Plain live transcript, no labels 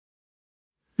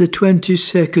the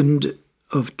 22nd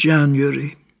of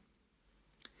January.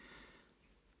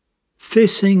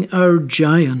 Facing our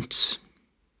giants.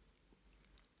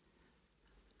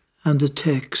 And the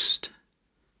text.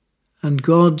 And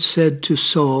God said to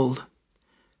Saul,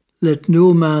 "Let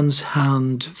no man's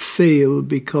hand fail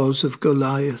because of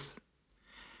Goliath.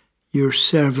 Your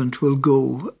servant will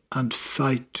go and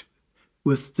fight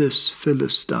with this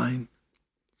Philistine."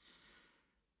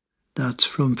 That's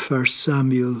from 1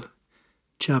 Samuel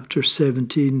chapter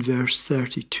 17, verse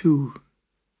 32.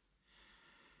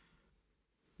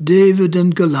 David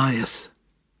and Goliath.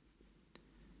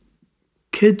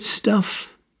 Kid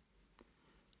stuff?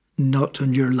 Not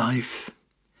on your life.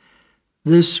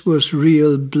 This was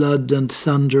real blood and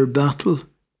thunder battle,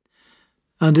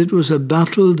 and it was a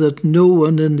battle that no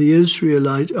one in the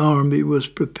Israelite army was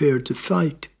prepared to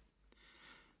fight.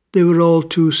 They were all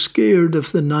too scared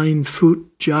of the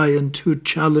 9-foot giant who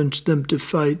challenged them to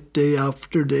fight day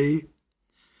after day.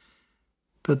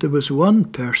 But there was one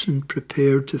person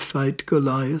prepared to fight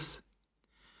Goliath.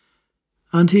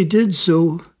 And he did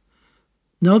so,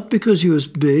 not because he was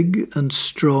big and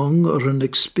strong or an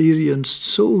experienced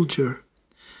soldier.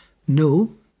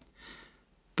 No,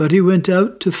 but he went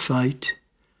out to fight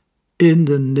in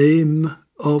the name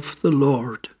of the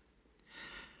Lord.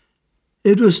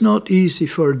 It was not easy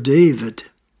for David.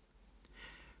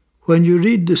 When you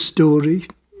read the story,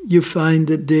 you find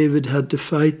that David had to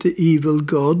fight the evil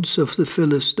gods of the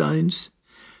Philistines.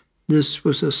 This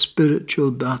was a spiritual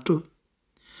battle.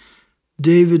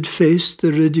 David faced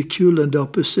the ridicule and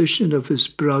opposition of his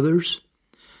brothers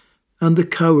and the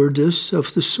cowardice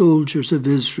of the soldiers of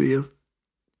Israel.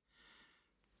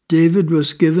 David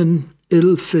was given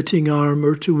ill-fitting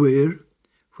armour to wear,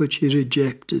 which he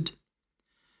rejected.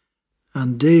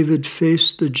 And David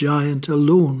faced the giant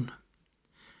alone,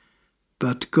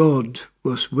 but God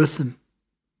was with him.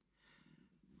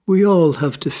 We all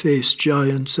have to face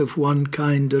giants of one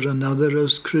kind or another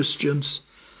as Christians,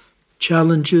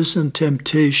 challenges and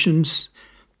temptations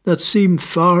that seem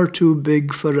far too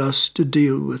big for us to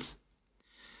deal with.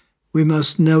 We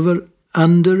must never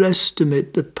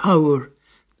underestimate the power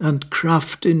and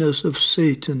craftiness of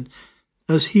Satan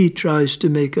as he tries to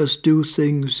make us do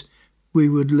things we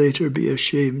would later be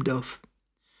ashamed of.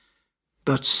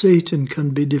 But Satan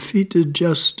can be defeated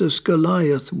just as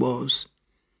Goliath was,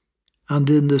 and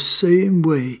in the same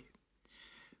way,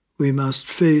 we must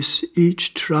face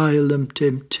each trial and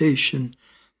temptation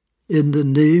in the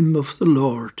name of the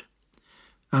Lord,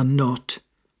 and not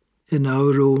in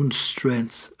our own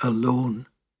strength alone.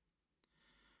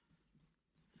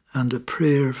 And a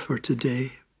prayer for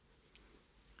today.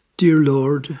 Dear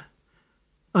Lord,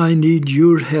 I need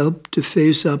your help to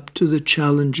face up to the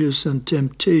challenges and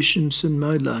temptations in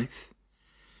my life.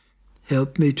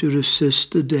 Help me to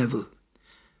resist the devil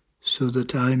so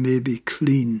that I may be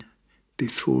clean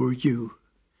before you.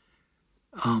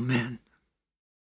 Amen.